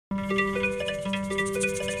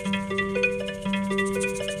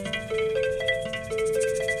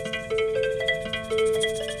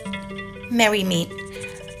Merry meet.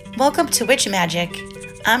 Welcome to Witch Magic.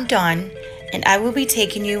 I'm Dawn, and I will be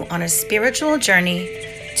taking you on a spiritual journey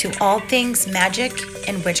to all things magic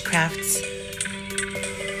and witchcrafts.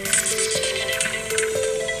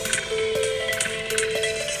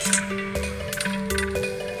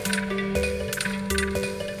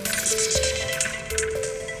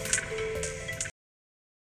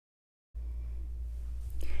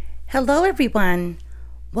 Hello everyone.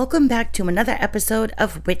 Welcome back to another episode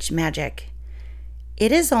of Witch Magic.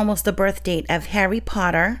 It is almost the birth date of Harry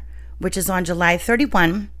Potter, which is on July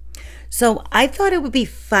 31. So I thought it would be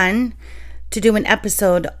fun to do an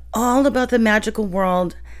episode all about the magical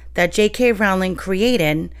world that J.K. Rowling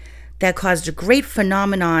created that caused a great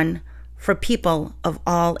phenomenon for people of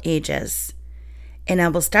all ages. And I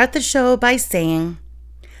will start the show by saying,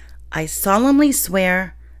 I solemnly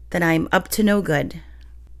swear that I am up to no good.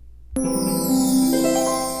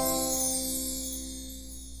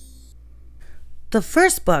 The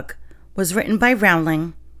first book was written by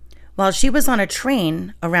Rowling while she was on a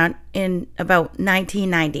train around in about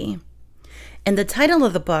 1990. And the title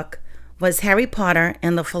of the book was Harry Potter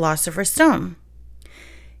and the Philosopher's Stone.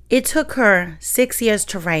 It took her 6 years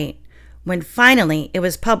to write when finally it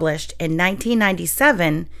was published in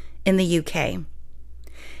 1997 in the UK.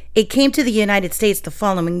 It came to the United States the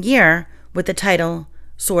following year with the title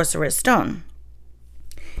Sorcerer's Stone.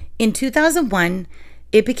 In 2001,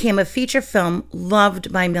 it became a feature film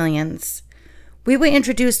loved by millions. We were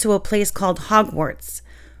introduced to a place called Hogwarts,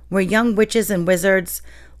 where young witches and wizards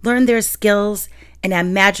learn their skills and have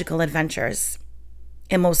magical adventures.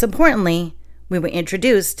 And most importantly, we were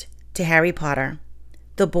introduced to Harry Potter,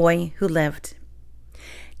 the boy who lived.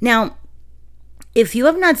 Now, if you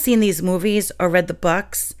have not seen these movies or read the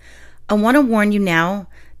books, I want to warn you now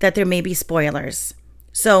that there may be spoilers.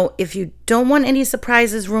 So if you don't want any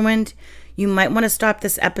surprises ruined, you might want to stop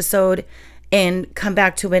this episode and come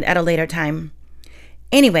back to it at a later time.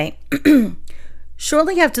 Anyway,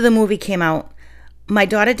 shortly after the movie came out, my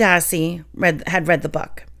daughter Darcy had read the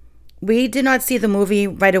book. We did not see the movie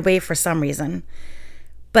right away for some reason,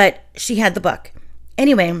 but she had the book.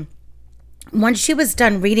 Anyway, once she was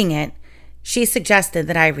done reading it, she suggested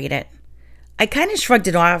that I read it. I kind of shrugged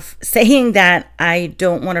it off, saying that I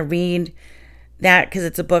don't want to read that because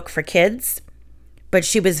it's a book for kids. But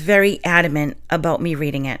she was very adamant about me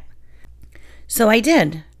reading it. So I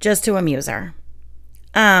did, just to amuse her.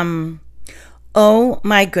 Oh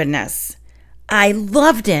my goodness. I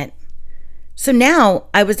loved it. So now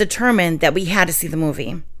I was determined that we had to see the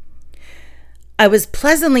movie. I was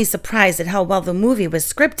pleasantly surprised at how well the movie was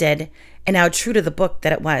scripted and how true to the book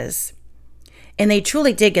that it was. And they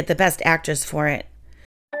truly did get the best actors for it.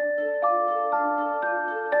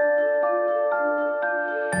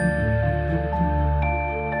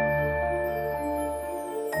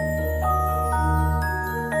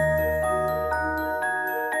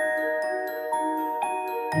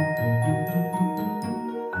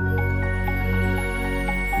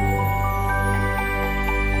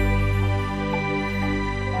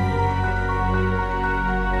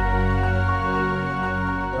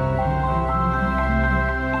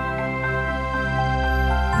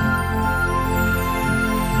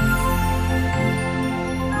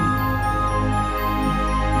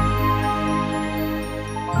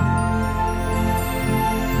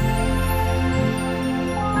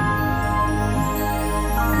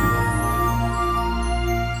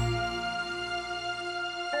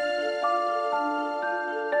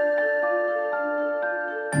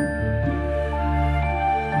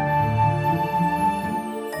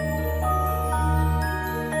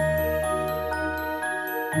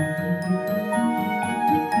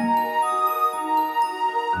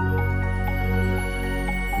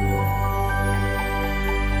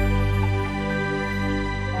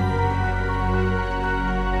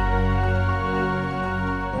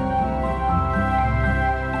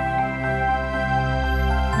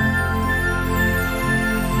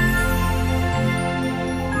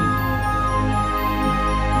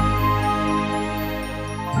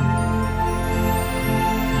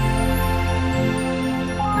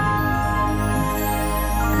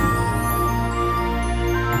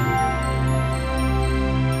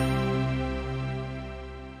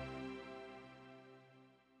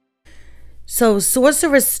 So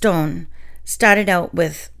Sorcerer's Stone started out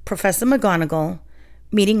with Professor McGonagall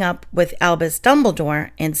meeting up with Albus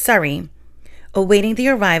Dumbledore in Surrey, awaiting the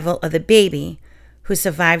arrival of the baby who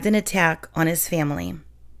survived an attack on his family.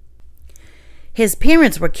 His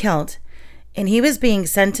parents were killed, and he was being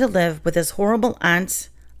sent to live with his horrible aunt,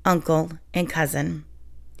 uncle, and cousin.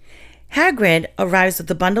 Hagrid arrives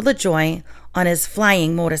with a bundle of joy on his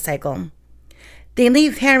flying motorcycle. They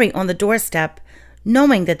leave Harry on the doorstep,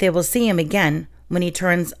 knowing that they will see him again when he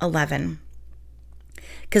turns 11.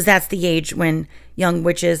 Because that's the age when young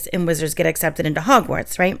witches and wizards get accepted into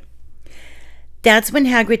Hogwarts, right? That's when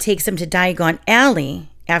Hagrid takes him to Diagon Alley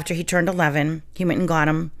after he turned 11. He went and got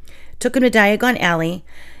him. Took him to Diagon Alley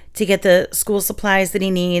to get the school supplies that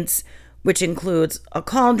he needs, which includes a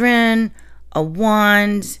cauldron, a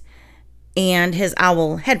wand, and his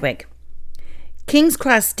owl Hedwig. King's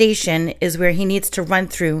Cross Station is where he needs to run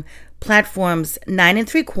through platforms 9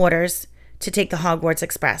 3/4 to take the Hogwarts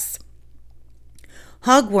Express.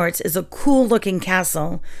 Hogwarts is a cool-looking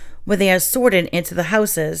castle where they are sorted into the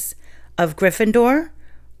houses of Gryffindor,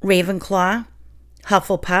 Ravenclaw,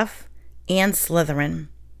 Hufflepuff, and Slytherin.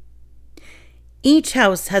 Each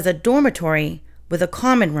house has a dormitory with a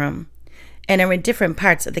common room and are in different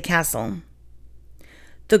parts of the castle.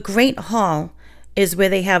 The Great Hall is where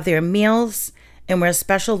they have their meals and where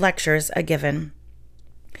special lectures are given.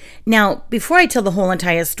 Now, before I tell the whole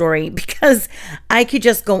entire story, because I could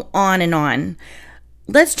just go on and on,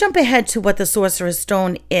 let's jump ahead to what the Sorcerer's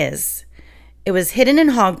Stone is. It was hidden in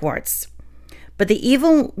Hogwarts, but the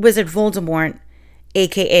evil wizard Voldemort,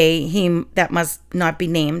 aka he that must not be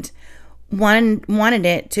named, wanted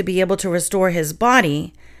it to be able to restore his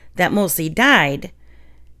body that mostly died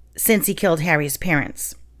since he killed Harry's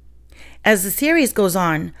parents. As the series goes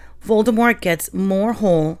on, Voldemort gets more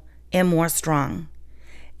whole and more strong.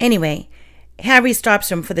 Anyway, Harry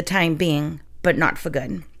stops him for the time being, but not for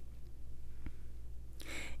good.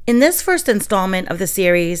 In this first installment of the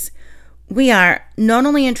series, we are not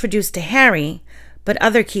only introduced to Harry, but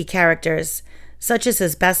other key characters, such as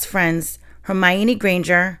his best friends, Hermione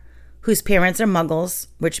Granger, whose parents are muggles,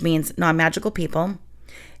 which means non-magical people,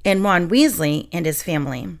 and Ron Weasley and his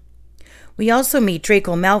family. We also meet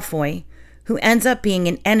Draco Malfoy, who ends up being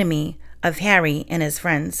an enemy of Harry and his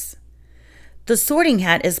friends. The Sorting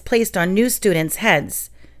Hat is placed on new students' heads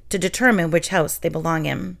to determine which house they belong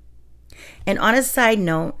in. And on a side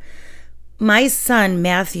note, my son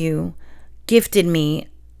Matthew gifted me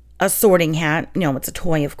a sorting hat. It's a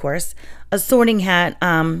toy, of course. A sorting hat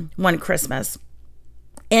one Christmas.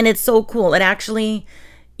 And it's so cool. It actually,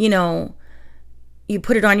 you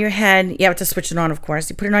put it on your head. You have to switch it on, of course.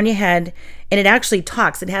 You put it on your head, and it actually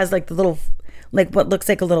talks. It has like the little, like what looks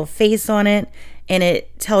like a little face on it, and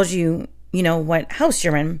it tells you, what house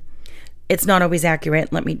you're in. It's not always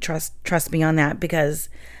accurate. Let me trust me on that, because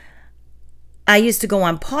I used to go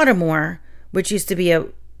on Pottermore, which used to be a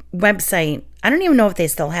website. I don't even know if they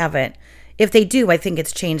still have it. If they do, I think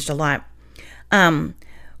it's changed a lot.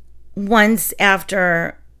 Once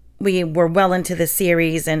after we were well into the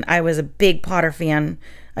series and I was a big Potter fan,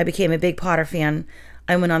 I became a big Potter fan,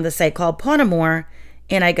 I went on the site called Pottermore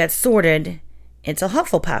and I got sorted into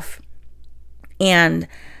Hufflepuff. And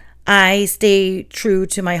I stay true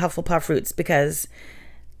to my Hufflepuff roots because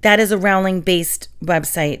that is a Rowling-based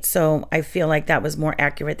website, so I feel like that was more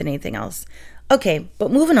accurate than anything else. Okay,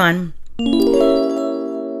 but moving on.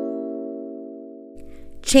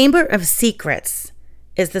 Chamber of Secrets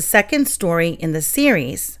is the second story in the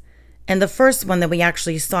series and the first one that we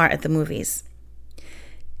actually saw at the movies.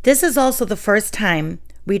 This is also the first time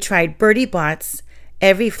we tried Bertie Bott's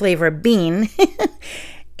every flavor bean,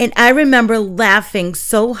 and I remember laughing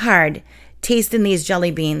so hard tasting these jelly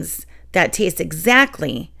beans that taste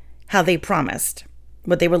exactly how they promised,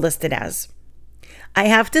 what they were listed as. I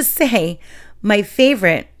have to say, my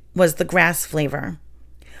favorite was the grass flavor.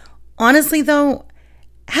 Honestly, though,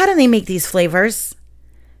 how do they make these flavors?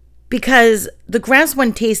 Because the grass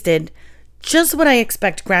one tasted just what I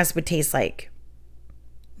expect grass would taste like.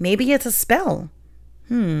 Maybe it's a spell.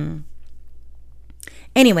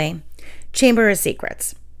 Anyway, Chamber of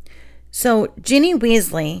Secrets. So Ginny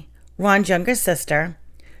Weasley, Ron's younger sister,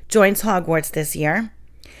 joins Hogwarts this year,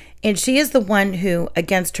 and she is the one who,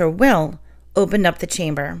 against her will, opened up the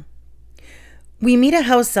chamber. We meet a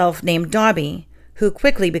house elf named Dobby, who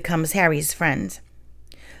quickly becomes Harry's friend.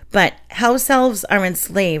 But house elves are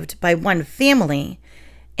enslaved by one family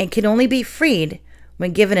and can only be freed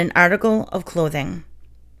when given an article of clothing.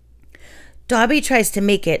 Dobby tries to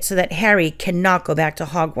make it so that Harry cannot go back to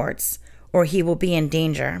Hogwarts, or he will be in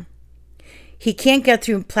danger. He can't get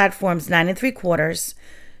through platforms 9 3/4,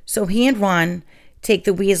 so he and Ron take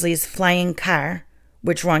the Weasleys' flying car,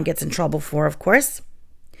 which Ron gets in trouble for, of course.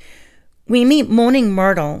 We meet Moaning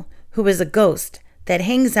Myrtle, who is a ghost that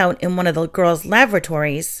hangs out in one of the girls'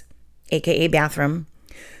 lavatories, aka bathroom,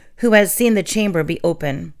 who has seen the chamber be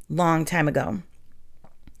open long time ago.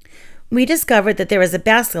 We discovered that there is a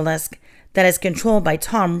basilisk that is controlled by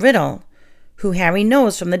Tom Riddle, who Harry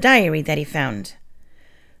knows from the diary that he found.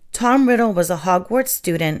 Tom Riddle was a Hogwarts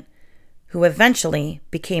student who eventually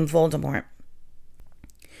became Voldemort.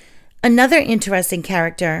 Another interesting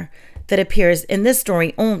character that appears in this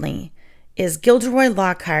story only is Gilderoy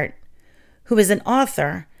Lockhart, who is an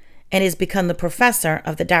author and has become the professor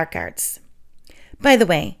of the dark arts. By the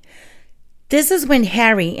way, this is when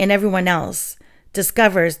Harry and everyone else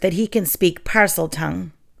discovers that he can speak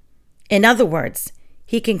Parseltongue. In other words,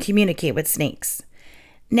 he can communicate with snakes.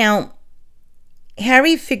 Now,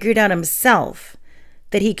 Harry figured out himself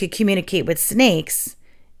that he could communicate with snakes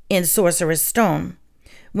in Sorcerer's Stone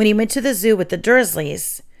when he went to the zoo with the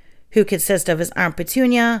Dursleys, who consist of his Aunt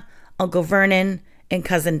Petunia, Uncle Vernon, and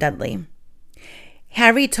Cousin Dudley.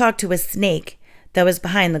 Harry talked to a snake that was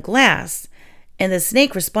behind the glass, and the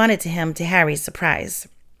snake responded to him to Harry's surprise.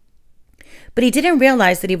 But he didn't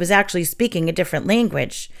realize that he was actually speaking a different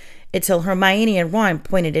language until Hermione and Ron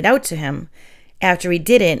pointed it out to him after he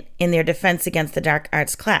did it in their Defense Against the Dark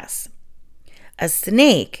Arts class. A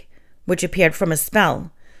snake, which appeared from a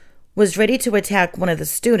spell, was ready to attack one of the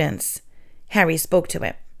students. Harry spoke to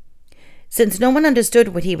it. Since no one understood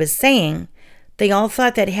what he was saying, they all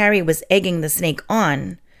thought that Harry was egging the snake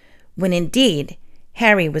on, when indeed,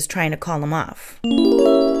 Harry was trying to call him off.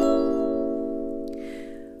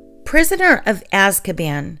 Prisoner of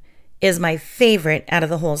Azkaban is my favorite out of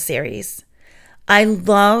the whole series. I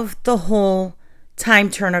love the whole time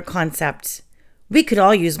turner concept. We could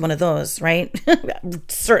all use one of those, right?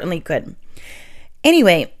 Certainly could.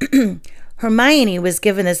 Anyway, Hermione was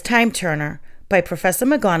given this time turner by Professor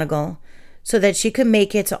McGonagall so that she could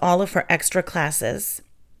make it to all of her extra classes.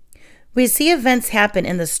 We see events happen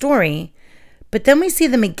in the story, but then we see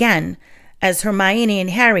them again as Hermione and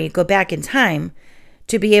Harry go back in time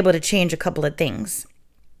to be able to change a couple of things.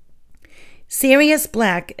 Sirius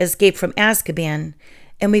Black escaped from Azkaban,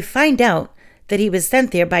 and we find out that he was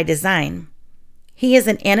sent there by design. He is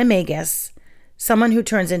an animagus, someone who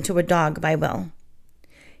turns into a dog by will.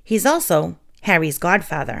 He's also Harry's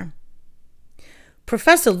godfather.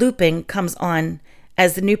 Professor Lupin comes on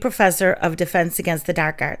as the new professor of Defense Against the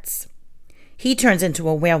Dark Arts. He turns into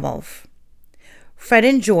a werewolf. Fred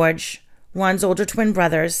and George, Ron's older twin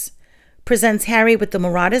brothers, presents Harry with the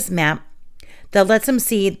Marauders map that lets him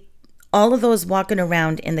see all of those walking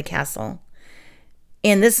around in the castle.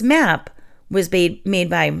 And this map was made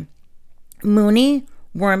by Moony,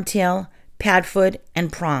 Wormtail, Padfoot,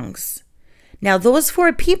 and Prongs. Now, those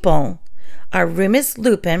four people are Remus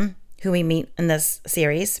Lupin, who we meet in this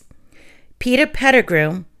series, Peter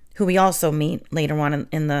Pettigrew, who we also meet later on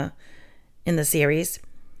in the series,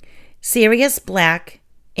 Sirius Black,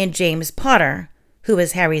 and James Potter, who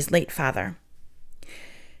is Harry's late father.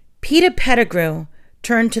 Peter Pettigrew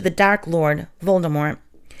turned to the Dark Lord, Voldemort,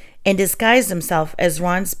 and disguised himself as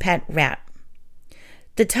Ron's pet rat.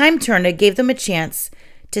 The Time Turner gave them a chance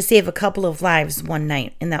to save a couple of lives one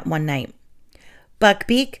night.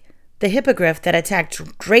 Buckbeak, the hippogriff that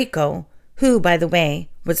attacked Draco, who, by the way,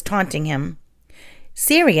 was taunting him,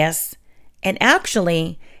 Sirius, and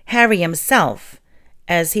actually Harry himself,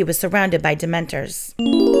 as he was surrounded by Dementors.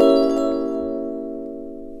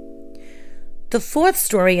 The fourth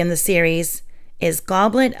story in the series is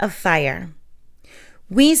Goblet of Fire.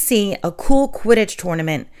 We see a cool Quidditch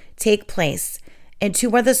tournament take place, and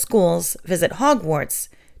 2 other schools visit Hogwarts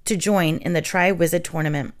to join in the Triwizard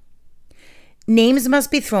Tournament. Names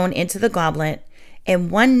must be thrown into the goblet,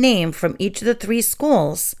 and 1 name from each of the 3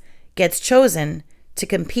 schools gets chosen to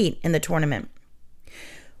compete in the tournament.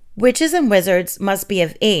 Witches and wizards must be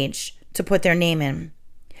of age to put their name in,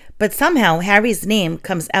 but somehow Harry's name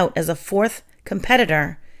comes out as a 4th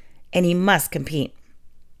competitor, and he must compete.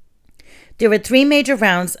 There are 3 major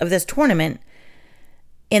rounds of this tournament,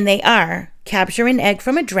 and they are capture an egg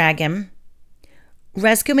from a dragon,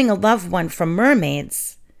 rescuing a loved one from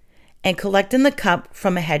mermaids, and collecting the cup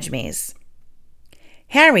from a hedge maze.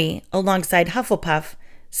 Harry, alongside Hufflepuff,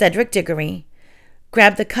 Cedric Diggory,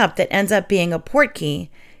 grabbed the cup that ends up being a portkey,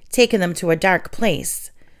 taking them to a dark place,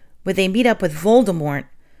 where they meet up with Voldemort,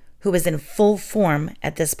 who is in full form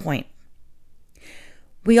at this point.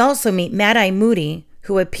 We also meet Mad-Eye Moody,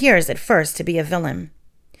 who appears at first to be a villain.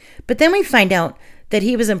 But then we find out that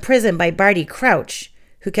he was imprisoned by Barty Crouch,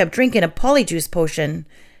 who kept drinking a Polyjuice potion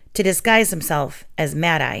to disguise himself as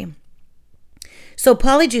Mad-Eye. So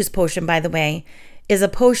Polyjuice potion, by the way, is a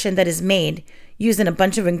potion that is made using a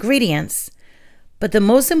bunch of ingredients, but the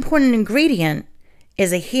most important ingredient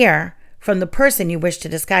is a hair from the person you wish to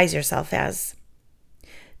disguise yourself as.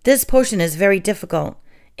 This potion is very difficult,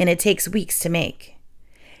 and it takes weeks to make.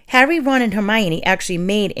 Harry, Ron, and Hermione actually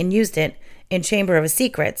made and used it in Chamber of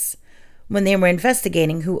Secrets when they were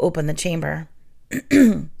investigating who opened the chamber.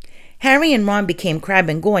 Harry and Ron became Crabbe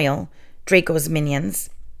and Goyle, Draco's minions.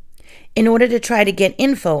 in order to try to get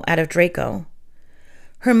info out of Draco.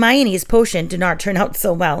 Hermione's potion did not turn out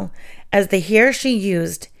so well, as the hair she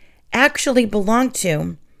used actually belonged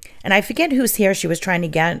to, and I forget whose hair she was trying to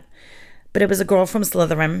get, but it was a girl from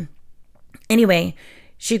Slytherin. Anyway,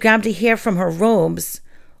 she grabbed a hair from her robes,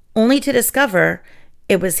 only to discover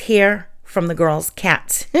it was hair from the girl's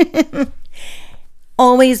cat.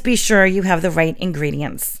 Always be sure you have the right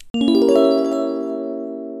ingredients.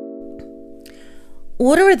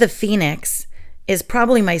 Order of the Phoenix is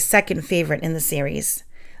probably my second favorite in the series.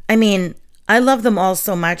 I mean, I love them all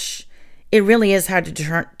so much, it really is hard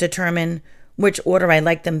to determine which order I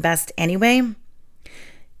like them best anyway.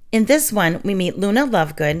 In this one, we meet Luna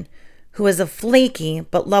Lovegood, who is a flaky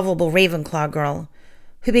but lovable Ravenclaw girl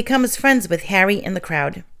who becomes friends with Harry and the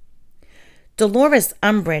crowd. Dolores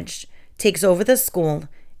Umbridge takes over the school,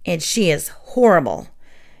 and she is horrible,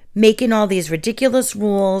 making all these ridiculous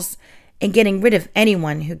rules and getting rid of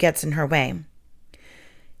anyone who gets in her way.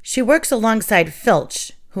 She works alongside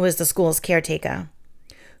Filch, who is the school's caretaker,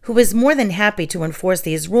 who is more than happy to enforce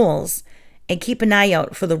these rules and keep an eye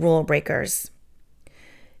out for the rule breakers.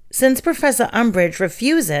 Since Professor Umbridge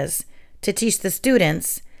refuses to teach the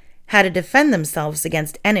students how to defend themselves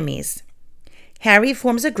against enemies, Harry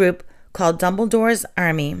forms a group called Dumbledore's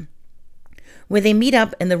Army, where they meet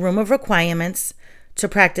up in the Room of Requirements to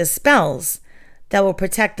practice spells that will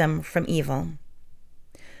protect them from evil.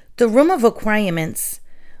 The Room of Requirements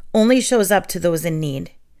only shows up to those in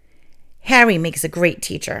need. Harry makes a great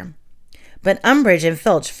teacher, but Umbridge and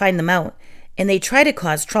Filch find them out, and they try to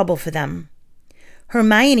cause trouble for them.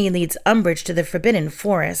 Hermione leads Umbridge to the Forbidden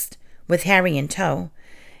Forest with Harry in tow,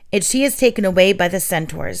 and she is taken away by the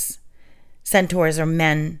Centaurs. Centaurs are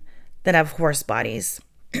men that have horse bodies.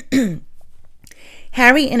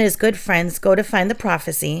 Harry and his good friends go to find the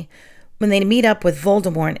prophecy when they meet up with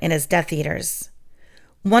Voldemort and his Death Eaters,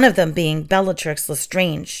 one of them being Bellatrix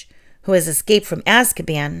Lestrange, who has escaped from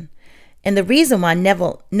Azkaban, and the reason why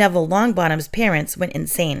Neville Longbottom's parents went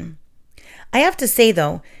insane. I have to say,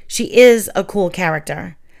 though, she is a cool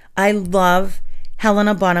character. I love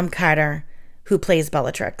Helena Bonham Carter, who plays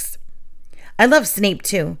Bellatrix. I love Snape,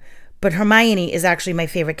 too, but Hermione is actually my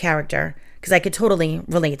favorite character because I could totally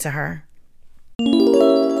relate to her.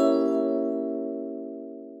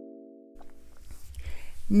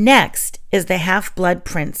 Next is the Half-Blood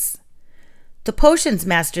Prince. The potions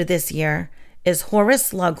master this year is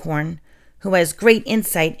Horace Slughorn, who has great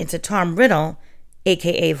insight into Tom Riddle,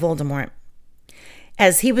 aka Voldemort,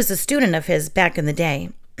 as he was a student of his back in the day.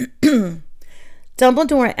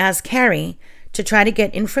 Dumbledore asked Harry to try to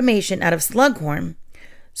get information out of Slughorn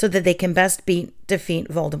so that they can best defeat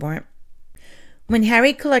Voldemort. When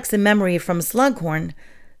Harry collects a memory from Slughorn,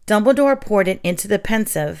 Dumbledore poured it into the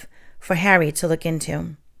pensieve for Harry to look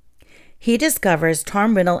into. He discovers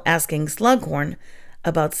Tom Riddle asking Slughorn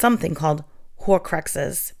about something called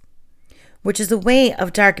Horcruxes, which is a way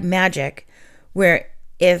of dark magic where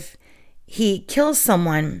if he kills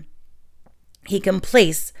someone, he can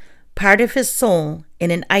place part of his soul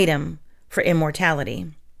in an item for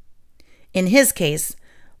immortality. In his case,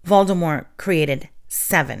 Voldemort created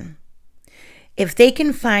 7. If they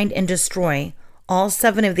can find and destroy all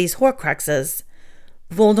 7 of these Horcruxes,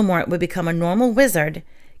 Voldemort would become a normal wizard,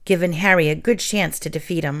 giving Harry a good chance to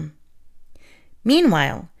defeat him.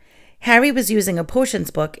 Meanwhile, Harry was using a potions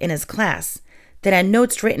book in his class that had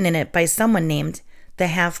notes written in it by someone named the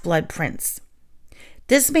Half-Blood Prince.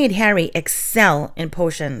 This made Harry excel in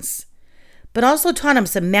potions, but also taught him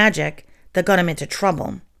some magic that got him into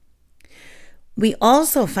trouble. We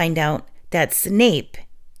also find out that Snape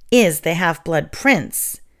is the Half-Blood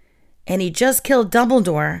Prince, and he just killed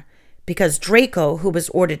Dumbledore because Draco, who was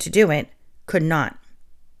ordered to do it, could not.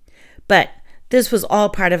 But this was all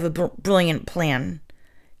part of a brilliant plan.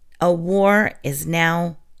 A war is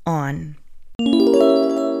now on.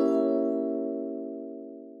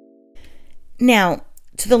 Now,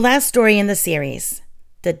 to the last story in the series,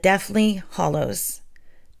 The Deathly Hallows.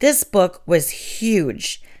 This book was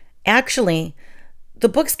huge. Actually, the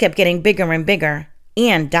books kept getting bigger and bigger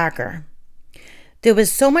and darker. There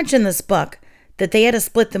was so much in this book that they had to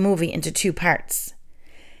split the movie into 2 parts.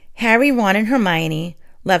 Harry, Ron, and Hermione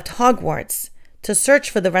left Hogwarts to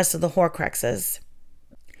search for the rest of the Horcruxes.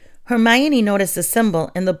 Hermione noticed a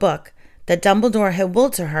symbol in the book that Dumbledore had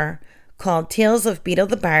willed to her called Tales of Beedle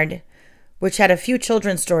the Bard, which had a few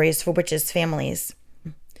children's stories for witches' families.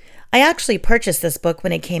 I actually purchased this book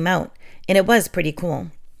when it came out, and it was pretty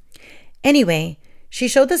cool. Anyway, she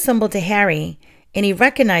showed the symbol to Harry, and he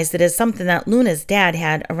recognized it as something that Luna's dad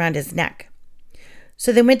had around his neck.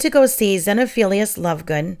 So they went to go see Xenophilius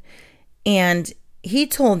Lovegood, and he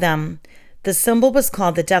told them The symbol was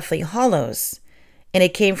called the Deathly Hallows, and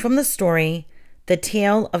it came from the story, The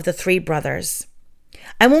Tale of the Three Brothers.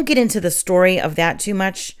 I won't get into the story of that too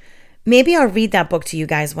much. Maybe I'll read that book to you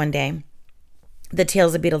guys one day. The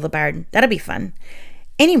Tales of Beetle the Bard. That'll be fun.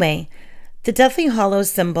 Anyway, the Deathly Hallows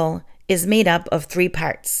symbol is made up of 3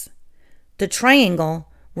 parts. The triangle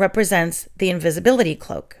represents the invisibility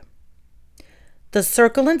cloak. The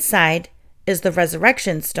circle inside is the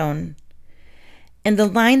resurrection stone. And the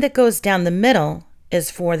line that goes down the middle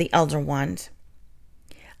is for the Elder Wand.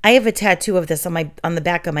 I have a tattoo of this on the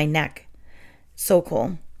back of my neck. So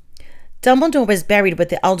cool. Dumbledore was buried with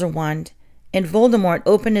the Elder Wand, and Voldemort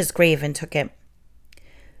opened his grave and took it.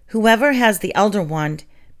 Whoever has the Elder Wand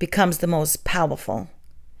becomes the most powerful.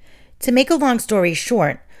 To make a long story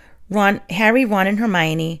short, Harry, Ron, and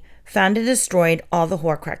Hermione found and destroyed all the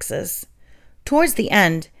Horcruxes. Towards the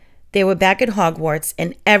end, they were back at Hogwarts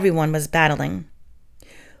and everyone was battling.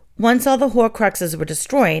 Once all the Horcruxes were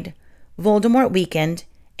destroyed, Voldemort weakened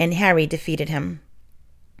and Harry defeated him.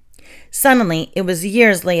 Suddenly, it was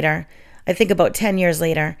years later, I think about 10 years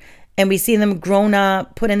later, and we see them grown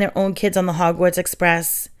up, putting their own kids on the Hogwarts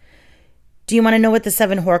Express. Do you want to know what the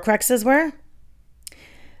 7 Horcruxes were?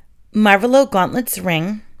 Marvolo Gauntlet's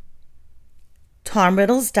ring, Tom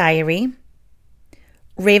Riddle's diary,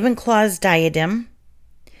 Ravenclaw's diadem,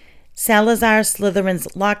 Salazar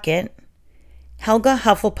Slytherin's locket, Helga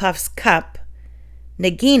Hufflepuff's cup,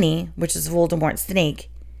 Nagini, which is Voldemort's snake,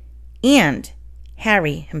 and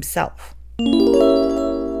Harry himself.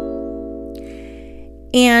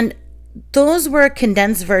 And those were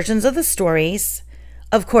condensed versions of the stories.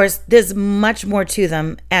 Of course, there's much more to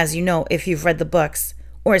them, as you know, if you've read the books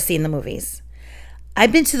or seen the movies.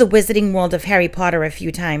 I've been to the Wizarding World of Harry Potter a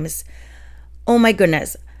few times. Oh my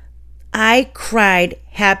goodness. I cried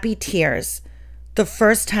happy tears the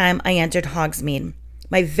first time I entered Hogsmeade.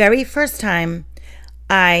 My very first time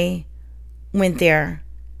I went there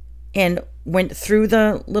and went through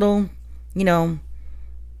the little, the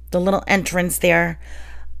little entrance there.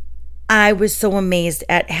 I was so amazed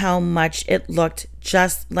at how much it looked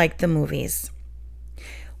just like the movies.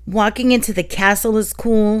 Walking into the castle is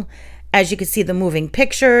cool, as you can see the moving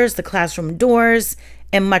pictures, the classroom doors,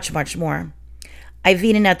 and much, much more. I've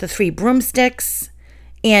eaten at the 3 Broomsticks.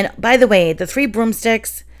 And by the way, the 3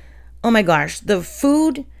 Broomsticks, oh my gosh, the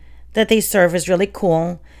food that they serve is really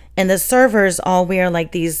cool. And the servers all wear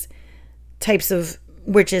like these types of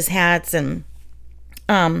witches' hats, and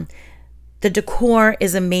the decor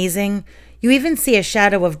is amazing. You even see a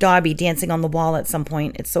shadow of Dobby dancing on the wall at some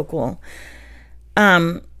point. It's so cool.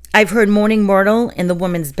 I've heard Moaning Myrtle in the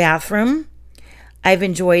women's bathroom. I've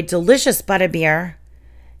enjoyed delicious butterbeer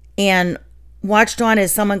and watched on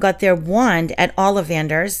as someone got their wand at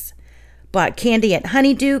Ollivander's, bought candy at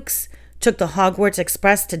Honeyduke's, took the Hogwarts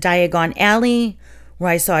Express to Diagon Alley,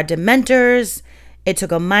 where I saw Dementors. It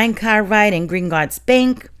took a minecart ride in Gringotts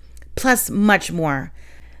Bank, plus much more.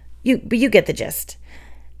 But you get the gist.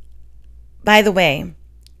 By the way,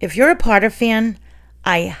 if you're a Potter fan,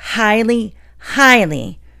 I highly,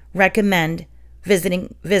 highly recommend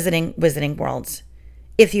visiting Wizarding Worlds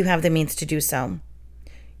if you have the means to do so.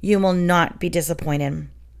 You will not be disappointed.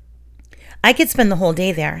 I could spend the whole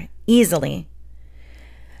day there, easily.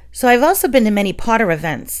 So I've also been to many Potter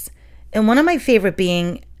events, and one of my favorite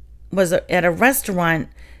was at a restaurant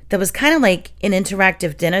that was kind of like an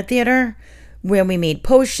interactive dinner theater where we made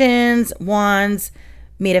potions, wands,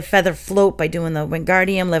 made a feather float by doing the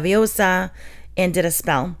Wingardium Leviosa, and did a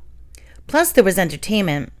spell. Plus there was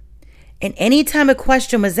entertainment. And anytime a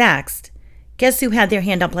question was asked, guess who had their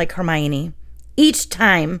hand up like Hermione? Each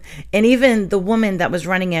time. And even the woman that was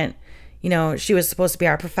running it, she was supposed to be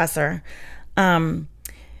our professor.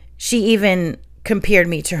 She even compared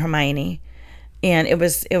me to Hermione. And it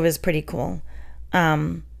was pretty cool.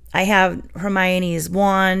 I have Hermione's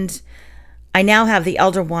wand. I now have the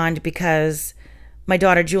Elder Wand because my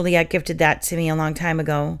daughter Juliet gifted that to me a long time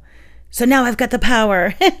ago. So now I've got the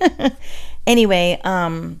power. Anyway,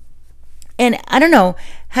 and I don't know,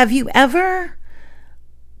 have you ever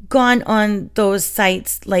gone on those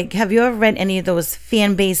sites? Like, have you ever read any of those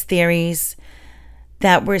fan-based theories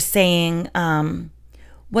that were saying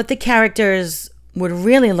what the characters would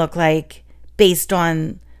really look like based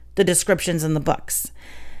on the descriptions in the books?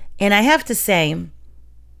 And I have to say,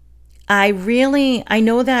 I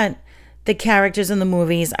know that the characters in the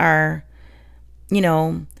movies are,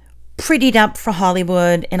 prettied up for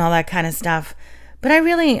Hollywood and all that kind of stuff. But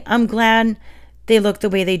I'm glad they look the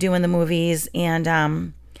way they do in the movies. And,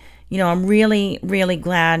 I'm really, really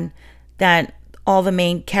glad that all the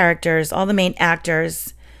main characters, all the main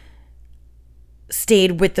actors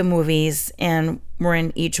stayed with the movies and were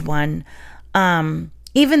in each one.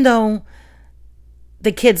 Even though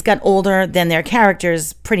the kids got older than their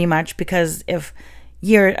characters pretty much, because if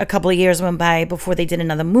a couple of years went by before they did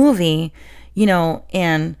another movie,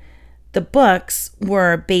 and the books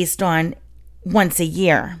were based on once a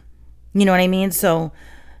year. You know what I mean? So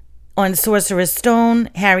on Sorcerer's Stone,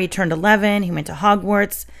 Harry turned 11. He went to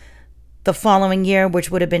Hogwarts. The following year,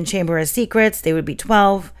 which would have been Chamber of Secrets, they would be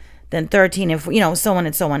 12, then 13, and so on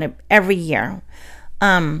and so on every year.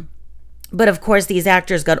 But of course, these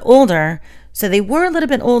actors got older, so they were a little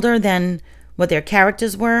bit older than what their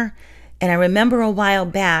characters were. And I remember a while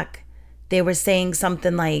back, they were saying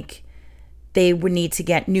something like they would need to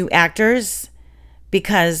get new actors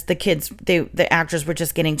because the actors were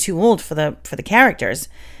just getting too old for the characters.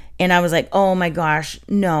 And I was like, oh my gosh,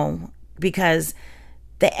 no, because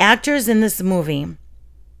the actors in these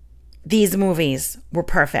movies were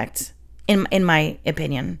perfect, in my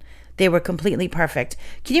opinion. They were completely perfect.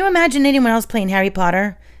 Can you imagine anyone else playing Harry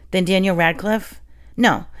Potter than Daniel Radcliffe?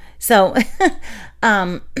 No. So,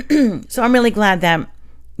 so I'm really glad that,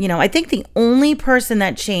 I think the only person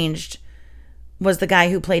that changed was the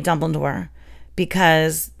guy who played Dumbledore,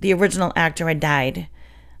 because the original actor had died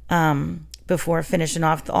before finishing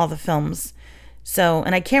off all the films. So,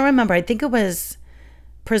 and I can't remember. I think it was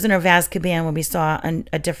Prisoner of Azkaban when we saw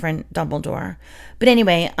a different Dumbledore. But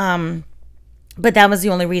anyway, but that was the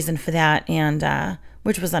only reason for that, and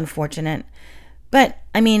which was unfortunate. But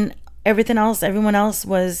I mean, everyone else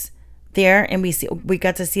was there, and we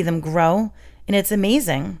got to see them grow, and it's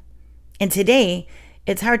amazing. And today,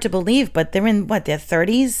 it's hard to believe, but they're in their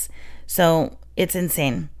 30s, so it's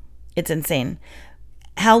insane. It's insane.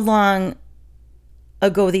 How long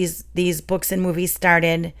ago these books and movies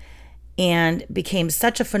started and became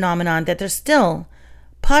such a phenomenon that they're still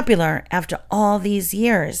popular after all these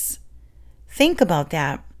years. Think about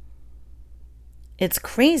that. It's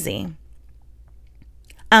crazy.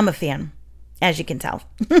 I'm a fan, as you can tell.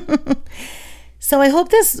 So I hope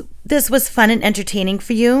this was fun and entertaining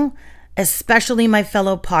for you, especially my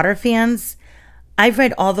fellow Potter fans. I've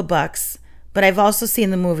read all the books, but I've also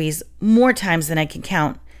seen the movies more times than I can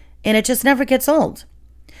count, and it just never gets old.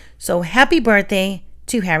 So happy birthday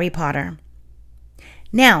to Harry Potter.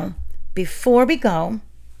 Now, before we go,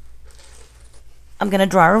 I'm going to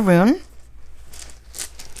draw a rune.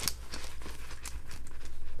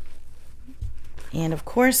 And of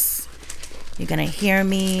course, you're going to hear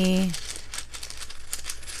me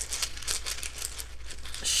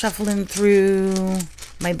shuffling through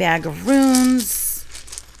my bag of runes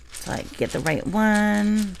so I get the right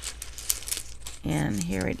one. And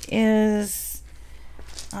here it is.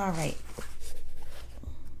 All right.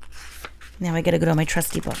 Now I got to go to my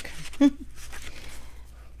trusty book.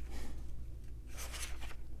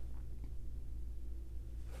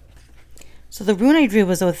 So the rune I drew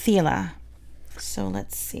was Othila. So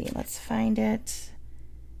let's see. Let's find it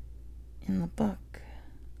in the book.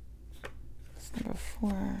 It's number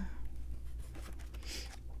 4.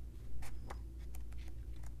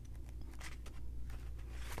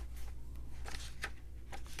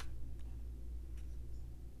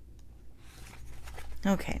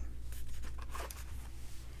 Okay.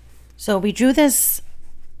 So we drew this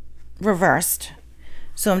reversed.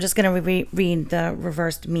 So I'm just going to read the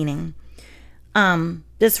reversed meaning.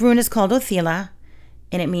 This rune is called Othila,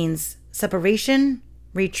 and it means separation,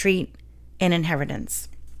 retreat, and inheritance.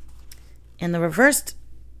 And the reversed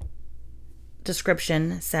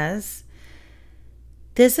description says,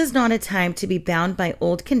 this is not a time to be bound by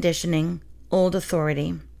old conditioning, old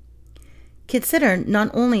authority. Consider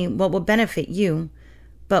not only what will benefit you,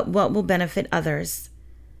 but what will benefit others,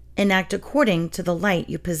 and act according to the light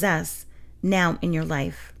you possess now in your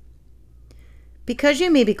life. Because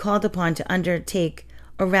you may be called upon to undertake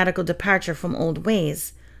a radical departure from old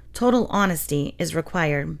ways, total honesty is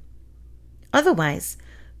required. Otherwise,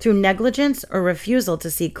 through negligence or refusal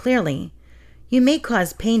to see clearly, you may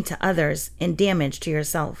cause pain to others and damage to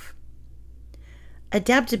yourself.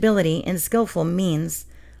 Adaptability and skillful means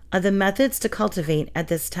are the methods to cultivate at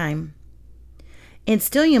this time. And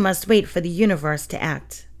still you must wait for the universe to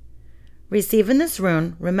act. Receiving this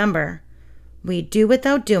rune, remember, we do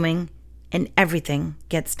without doing, and everything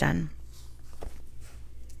gets done.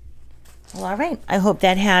 Well, all right. I hope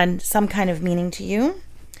that had some kind of meaning to you.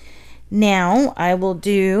 Now I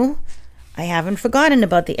haven't forgotten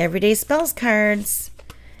about the Everyday Spells cards.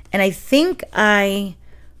 And I think I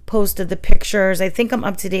posted the pictures. I think I'm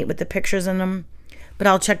up to date with the pictures in them. But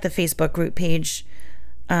I'll check the Facebook group page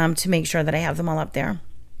to make sure that I have them all up there.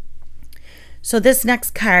 So this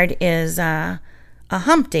next card is a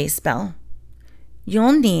hump day spell.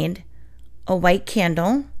 You'll need a white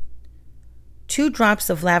candle, 2 drops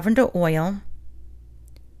of lavender oil,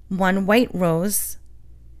 1 white rose,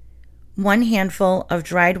 1 handful of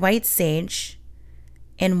dried white sage,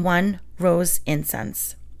 and 1 rose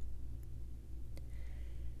incense.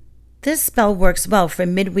 This spell works well for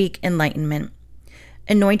midweek enlightenment.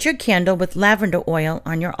 Anoint your candle with lavender oil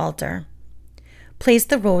on your altar. Place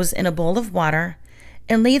the rose in a bowl of water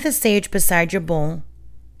and lay the sage beside your bowl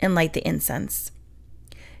and light the incense.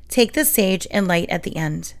 Take the sage and light at the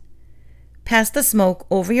end. Pass the smoke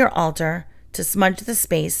over your altar to smudge the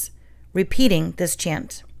space, repeating this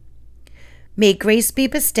chant. May grace be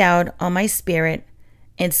bestowed on my spirit,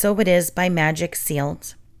 and so it is by magic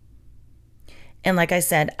sealed. And like I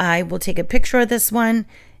said, I will take a picture of this one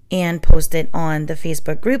and post it on the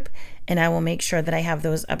Facebook group, and I will make sure that I have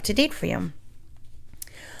those up to date for you.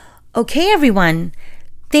 Okay, everyone.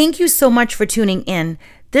 Thank you so much for tuning in.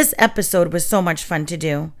 This episode was so much fun to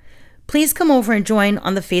do. Please come over and join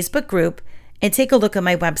on the Facebook group and take a look at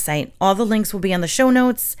my website. All the links will be on the show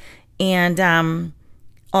notes, and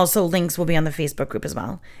also links will be on the Facebook group as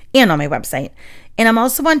well and on my website. And I'm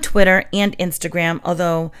also on Twitter and Instagram,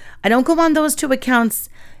 although I don't go on those 2 accounts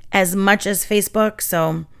as much as Facebook.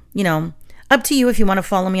 So, up to you if you want to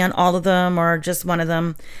follow me on all of them or just one of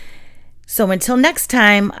them. So until next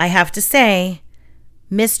time, I have to say,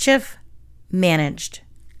 mischief managed.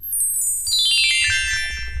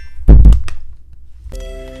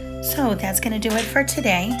 So that's going to do it for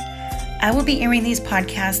today. I will be airing these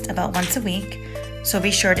podcasts about once a week, so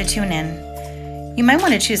be sure to tune in. You might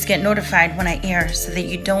want to choose to get notified when I air so that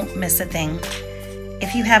you don't miss a thing.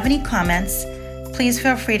 If you have any comments, please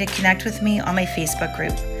feel free to connect with me on my Facebook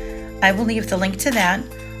group. I will leave the link to that,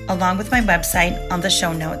 along with my website, on the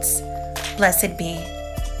show notes. Blessed be.